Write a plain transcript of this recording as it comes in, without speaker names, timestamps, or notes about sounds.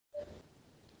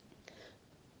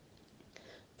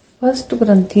First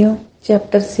ग्रंथियों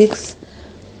chapter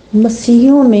 6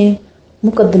 मसीहियों में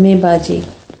मुकदमेबाजी।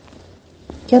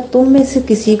 क्या तुम में से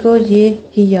किसी को ये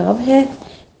हियाव है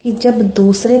कि जब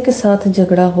दूसरे के साथ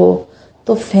झगड़ा हो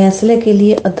तो फैसले के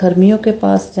लिए अधर्मियों के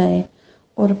पास जाएं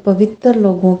और पवित्र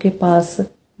लोगों के पास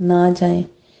ना जाएं?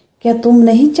 क्या तुम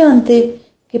नहीं जानते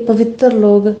कि पवित्र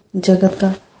लोग जगत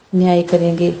का न्याय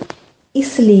करेंगे?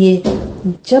 इसलिए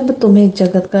जब तुम्हें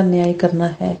जगत का न्याय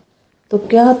करना है तो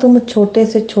क्या तुम छोटे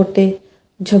से छोटे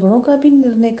झगड़ों का भी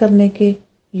निर्णय करने के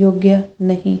योग्य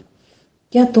नहीं?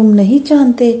 क्या तुम नहीं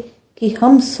जानते कि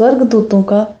हम स्वर्गदूतों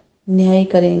का न्याय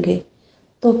करेंगे?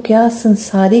 तो क्या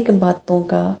संसारिक बातों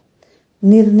का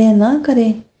निर्णय ना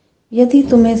करें? यदि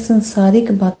तुम्हें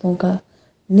संसारिक बातों का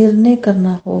निर्णय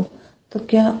करना हो तो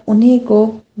क्या उन्हीं को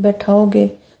बैठाओगे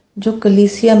जो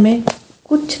कलीसिया में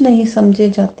कुछ नहीं समझे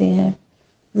जाते हैं?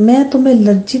 मैं तुम्हें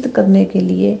लज्जित करने के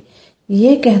लिए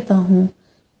ये कहता हूँ,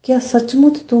 क्या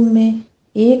सचमुच तुम में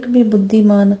एक भी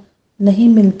बुद्धिमान नहीं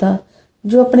मिलता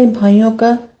जो अपने भाइयों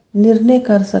का निर्णय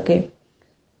कर सके?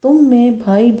 तुम में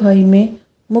भाई भाई में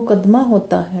मुकदमा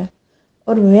होता है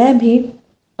और वह भी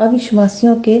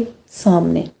अविश्वासियों के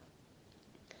सामने।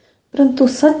 परंतु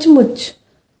सचमुच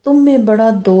तुम में बड़ा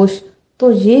दोष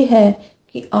तो ये है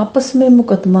कि आपस में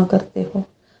मुकदमा करते हो।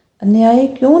 अन्याय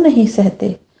क्यों नहीं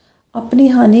सहते? अपनी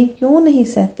हानि क्यों नहीं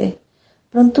सहते?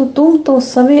 परंतु तुम तो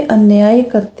सवे अन्याय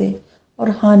करते और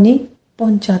हानि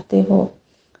पहुंचाते हो,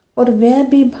 और वह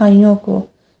भी भाइयों को।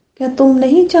 क्या तुम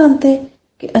नहीं जानते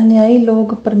कि अन्यायी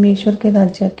लोग परमेश्वर के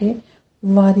राज्य के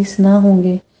वारिस ना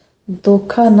होंगे?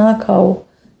 धोखा ना खाओ।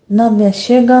 न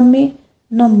वैश्यगामी,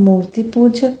 न मूर्ति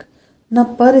पूजक, न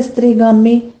पर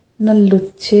स्त्रीगामी, न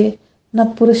लुच्चे, न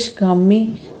पुरुषगामी,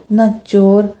 न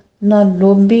चोर, न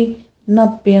लोभी, न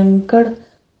पियंकड़,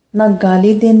 न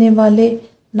गाली देने वाले,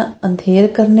 न अंधेर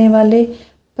करने वाले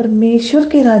परमेश्वर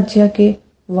के राज्य के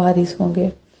वारिस होंगे।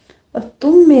 और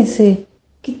तुम में से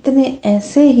कितने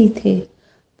ऐसे ही थे,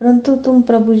 परंतु तुम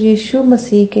प्रभु यीशु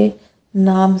मसीह के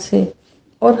नाम से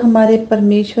और हमारे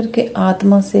परमेश्वर के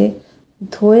आत्मा से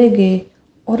धोए गए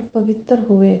और पवित्र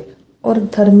हुए और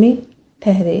धर्मी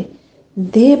ठहरे।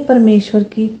 देह परमेश्वर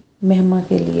की महिमा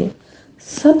के लिए।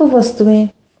 सब वस्तुएं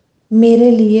मेरे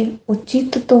लिए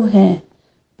उचित तो हैं,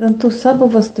 परंतु सब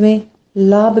वस्तुएं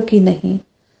लाभ की नहीं।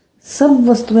 सब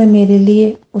वस्तुएं मेरे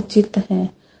लिए उचित हैं,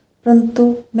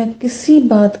 परंतु मैं किसी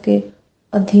बात के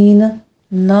अधीन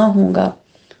ना होऊंगा।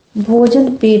 भोजन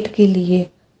पेट के लिए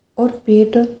और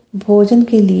पेट भोजन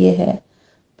के लिए है,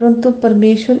 परंतु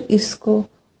परमेश्वर इसको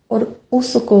और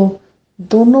उसको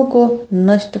दोनों को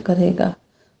नष्ट करेगा।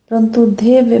 परंतु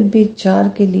देह व्यभिचार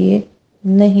के लिए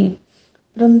नहीं,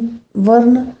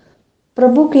 वरन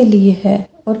प्रभु के लिए है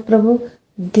और प्रभु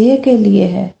देह के लिए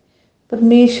है।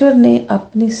 परमेश्वर ने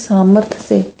अपनी सामर्थ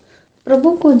से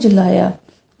प्रभु को जलाया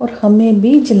और हमें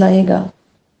भी जलाएगा।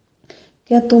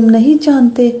 क्या तुम नहीं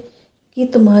जानते कि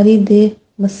तुम्हारी देह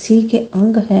मसीह के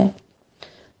अंग है?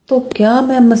 तो क्या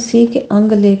मैं मसीह के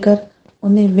अंग लेकर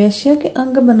उन्हें वैश्य के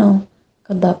अंग बनाऊं?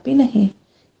 कदापि नहीं।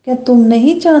 क्या तुम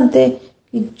नहीं जानते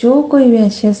कि जो कोई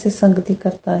वैश्य से संगति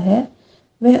करता है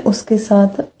वह उसके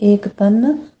साथ एक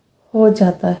तन हो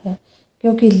जाता है,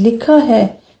 क्योंकि लिखा है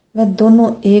वह दोनों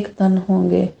एक तन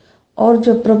होंगे। और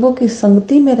जो प्रभु की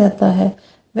संगति में रहता है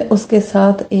वह उसके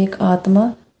साथ एक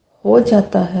आत्मा हो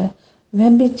जाता है। वह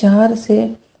विचार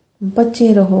से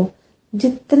बचे रहो।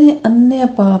 जितने अन्य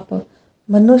पाप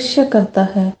मनुष्य करता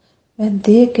है वह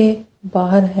देह के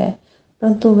बाहर है,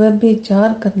 परंतु वह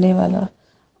विचार करने वाला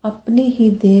अपनी ही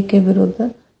देह के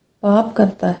विरुद्ध पाप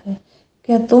करता है।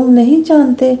 क्या तुम नहीं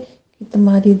जानते कि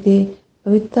तुम्हारी देह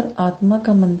पवित्र आत्मा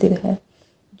का मंदिर है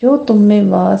जो तुम में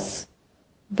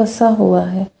बसा हुआ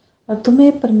है और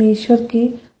तुम्हें परमेश्वर की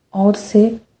ओर से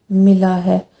मिला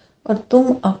है, और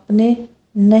तुम अपने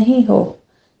नहीं हो,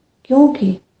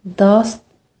 क्योंकि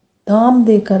दाम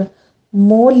देकर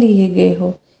मोल लिए गए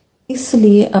हो।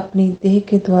 इसलिए अपनी देह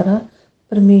के द्वारा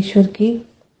परमेश्वर की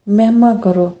महिमा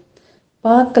करो।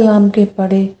 पाक कलाम के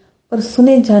पढ़े और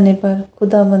सुने जाने पर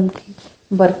खुदावंद की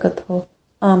बरकत हो।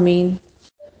 आमीन।